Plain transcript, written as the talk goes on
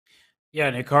Yeah,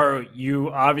 and Hikaru,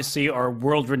 you obviously are a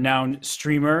world-renowned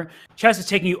streamer. Chess is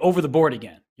taking you over the board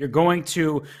again. You're going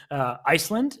to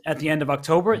Iceland at the end of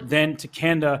October, then to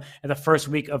Canada in the first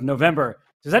week of November.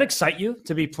 Does that excite you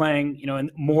to be playing,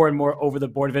 in more and more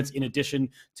over-the-board events in addition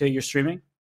to your streaming?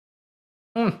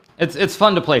 It's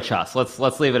fun to play chess.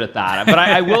 Let's leave it at that. But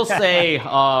I will say,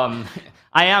 I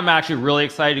am actually really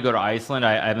excited to go to Iceland.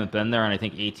 I haven't been there in I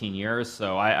think 18 years,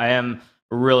 so I am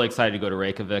really excited to go to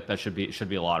Reykjavik. That should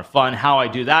be a lot of fun. How I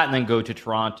do that and then go to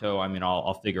Toronto, I mean,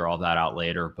 I'll figure all that out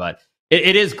later. But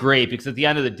it is great because at the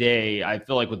end of the day, I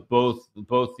feel like with both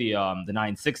the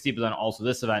 960, but then also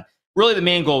this event, really the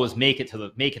main goal was make it to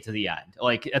the end.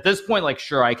 Like at this point, like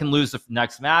sure, I can lose the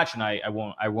next match and I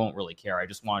won't really care. I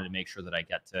just wanted to make sure that I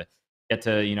get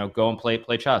to go and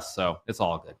play chess. So it's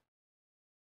all good.